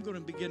 and I'm going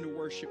to begin to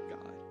worship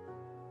God.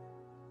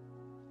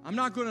 I'm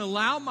not going to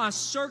allow my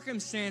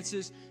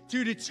circumstances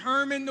to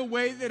determine the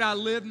way that I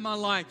live my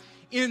life.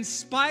 In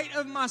spite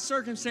of my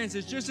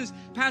circumstances, just as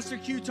Pastor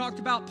Q talked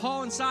about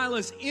Paul and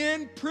Silas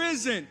in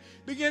prison,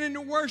 beginning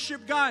to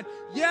worship God.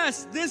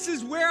 Yes, this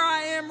is where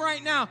I am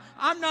right now.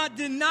 I'm not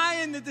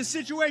denying that the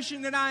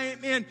situation that I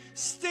am in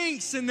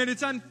stinks and that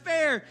it's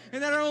unfair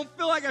and that I don't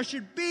feel like I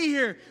should be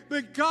here.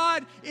 But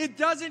God, it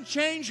doesn't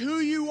change who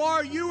you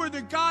are. You are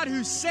the God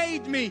who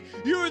saved me.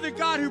 You are the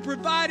God who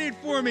provided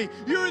for me.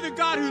 You are the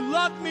God who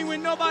loved me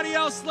when nobody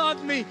else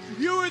loved me.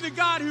 You are the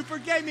God who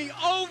forgave me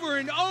over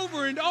and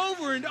over and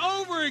over and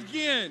over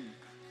again.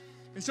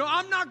 And so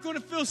I'm not going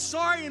to feel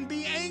sorry and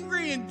be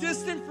angry and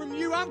distant from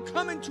you. I'm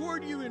coming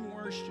toward you in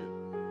worship.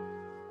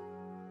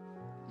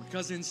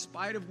 Because in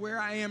spite of where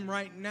I am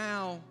right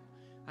now,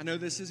 I know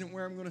this isn't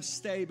where I'm going to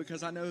stay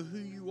because I know who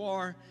you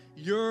are.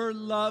 Your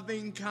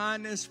loving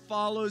kindness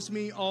follows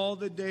me all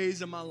the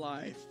days of my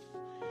life.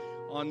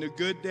 On the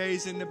good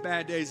days and the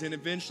bad days. And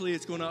eventually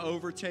it's going to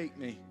overtake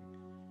me.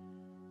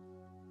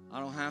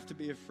 I don't have to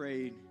be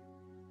afraid.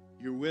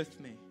 You're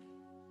with me.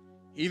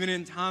 Even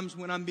in times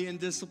when I'm being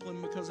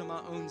disciplined because of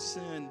my own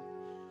sin,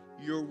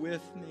 you're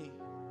with me.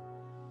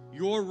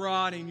 Your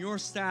rod and your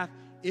staff,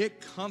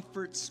 it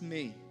comforts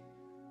me.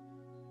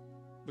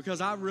 Because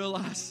I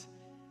realize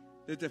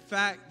that the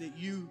fact that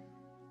you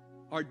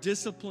are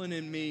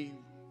disciplining me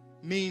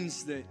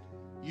means that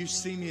you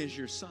see me as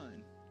your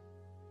son.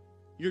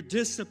 Your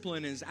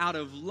discipline is out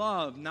of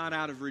love, not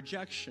out of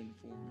rejection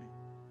for me.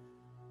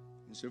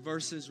 And so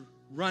versus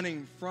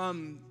running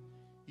from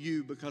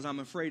you because I'm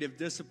afraid of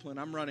discipline,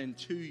 I'm running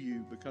to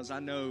you because I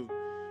know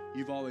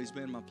you've always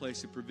been my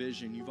place of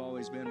provision. You've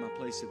always been my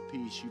place of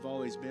peace. You've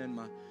always been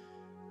my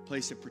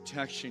place of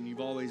protection.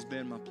 You've always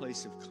been my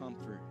place of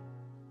comfort.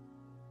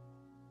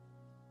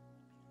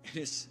 And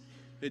it's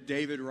that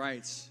David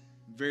writes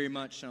very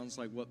much sounds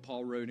like what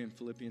Paul wrote in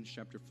Philippians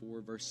chapter 4,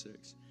 verse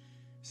 6. He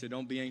said,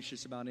 don't be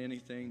anxious about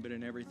anything, but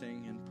in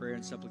everything, in prayer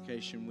and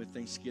supplication with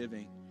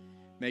thanksgiving,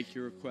 make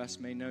your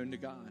requests made known to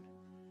God.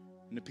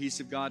 And the peace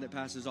of God that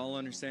passes all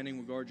understanding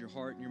will guard your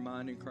heart and your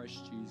mind in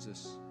Christ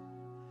Jesus.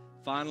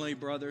 Finally,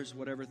 brothers,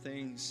 whatever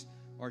things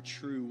are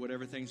true,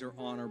 whatever things are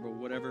honorable,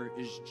 whatever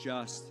is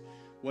just,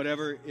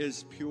 whatever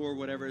is pure,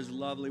 whatever is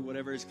lovely,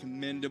 whatever is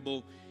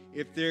commendable,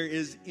 if there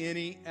is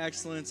any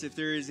excellence, if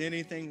there is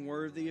anything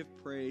worthy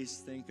of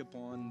praise, think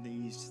upon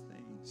these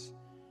things.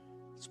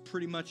 It's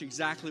pretty much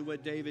exactly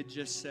what David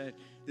just said.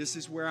 This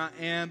is where I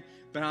am,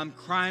 but I'm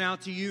crying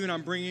out to you and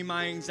I'm bringing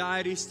my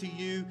anxieties to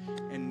you,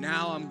 and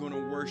now I'm going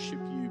to worship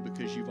you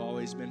because you've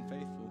always been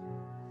faithful.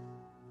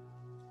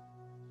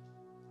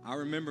 I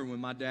remember when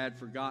my dad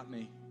forgot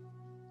me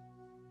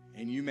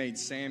and you made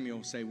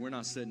Samuel say, we're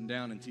not sitting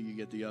down until you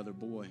get the other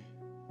boy.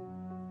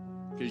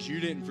 Because you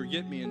didn't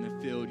forget me in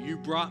the field. You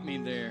brought me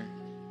there.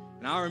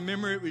 And I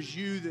remember it was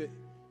you that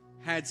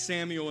had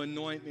Samuel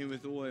anoint me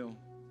with oil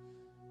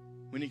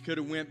when he could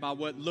have went by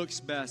what looks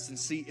best and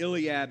see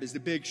Eliab as the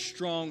big,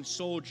 strong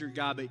soldier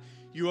guy, but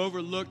you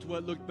overlooked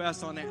what looked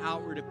best on the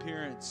outward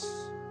appearance.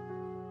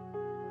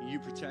 You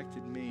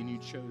protected me and you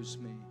chose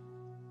me.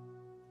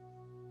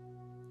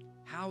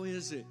 How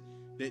is it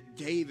that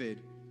David,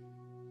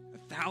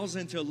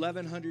 1,000 to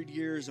 1,100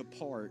 years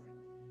apart,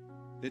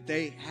 that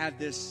they had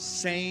this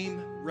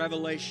same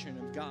revelation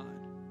of God?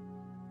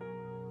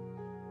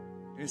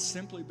 And it's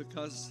simply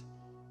because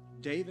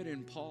David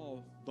and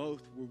Paul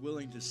both were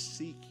willing to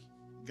seek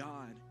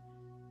God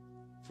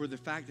for the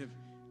fact of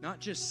not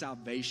just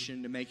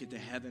salvation to make it to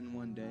heaven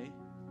one day,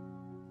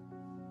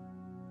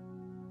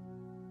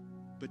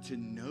 but to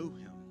know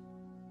Him.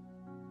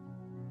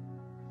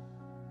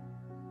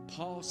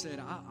 Paul said,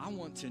 I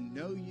want to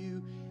know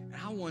you, and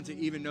I want to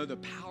even know the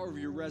power of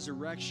your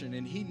resurrection.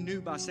 And he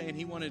knew by saying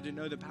he wanted to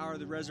know the power of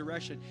the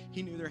resurrection,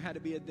 he knew there had to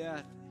be a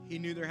death. He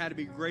knew there had to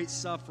be great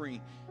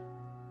suffering.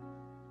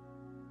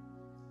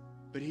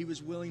 But he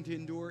was willing to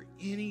endure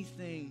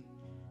anything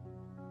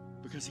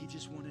because he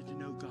just wanted to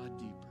know God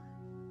deeper.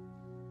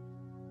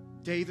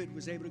 David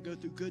was able to go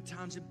through good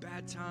times and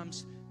bad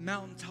times,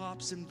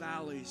 mountaintops and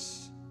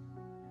valleys,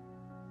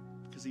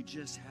 because he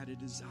just had a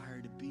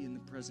desire to be in the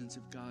presence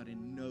of God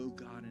and know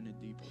God in a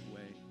deeper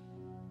way.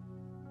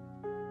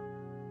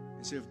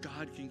 And so if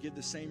God can give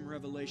the same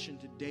revelation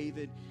to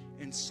David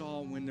and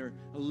Saul when they're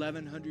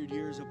 1,100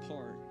 years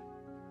apart,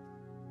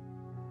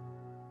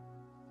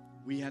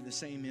 we have the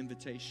same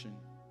invitation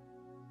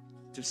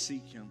to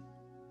seek Him.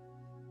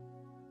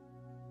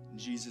 And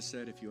Jesus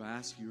said, if you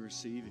ask, you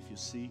receive. If you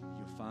seek,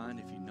 you'll find.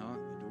 If you knock,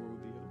 the door will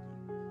be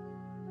open.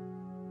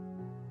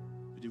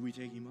 But did we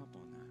take Him up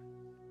on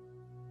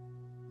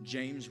that?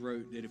 James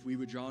wrote that if we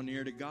would draw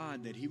near to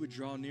God, that He would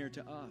draw near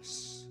to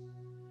us.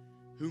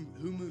 Who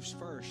moves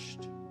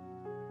first?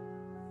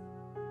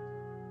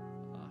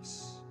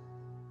 Us.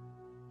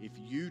 If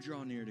you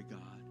draw near to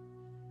God,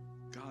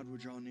 God will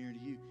draw near to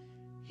you.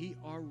 He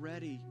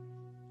already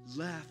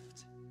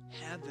left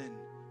heaven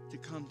to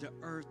come to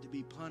earth to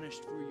be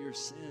punished for your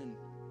sin.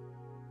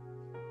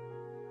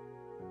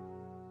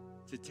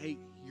 to take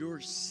your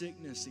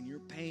sickness and your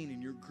pain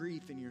and your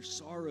grief and your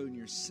sorrow and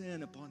your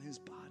sin upon his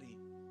body.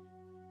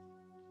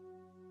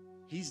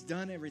 He's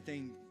done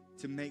everything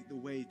to make the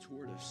way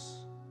toward us.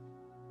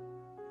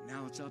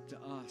 Now it's up to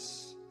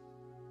us.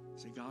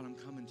 Say, God, I'm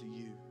coming to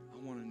you. I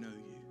want to know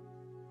you.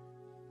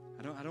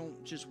 I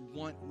don't just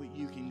want what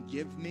you can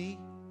give me.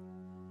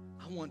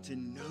 I want to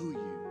know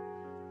you.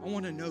 I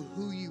want to know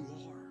who you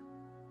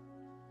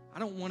are. I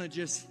don't want to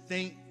just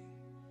think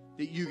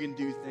that you can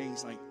do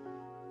things. Like,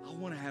 I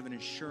want to have an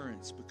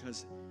assurance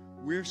because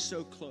we're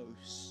so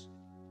close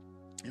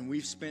and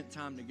we've spent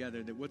time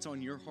together that what's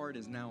on your heart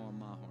is now on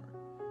my heart.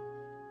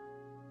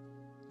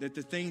 That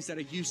the things that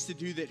I used to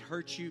do that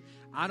hurt you,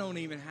 I don't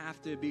even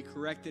have to be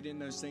corrected in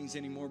those things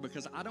anymore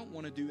because I don't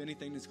want to do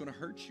anything that's going to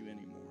hurt you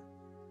anymore.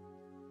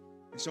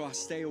 And so I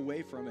stay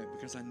away from it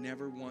because I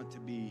never want to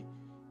be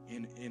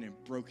in a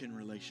broken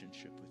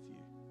relationship with you.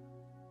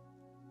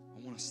 I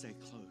want to stay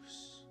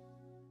close.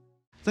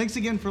 Thanks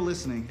again for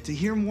listening. To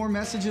hear more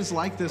messages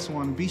like this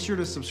one, be sure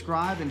to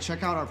subscribe and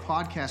check out our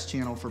podcast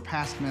channel for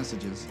past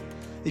messages.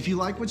 If you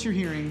like what you're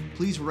hearing,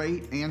 please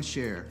rate and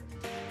share.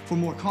 For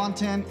more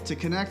content, to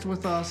connect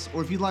with us,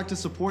 or if you'd like to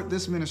support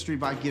this ministry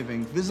by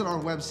giving, visit our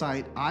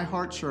website,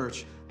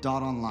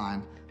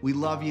 iheartchurch.online. We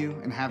love you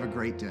and have a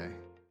great day.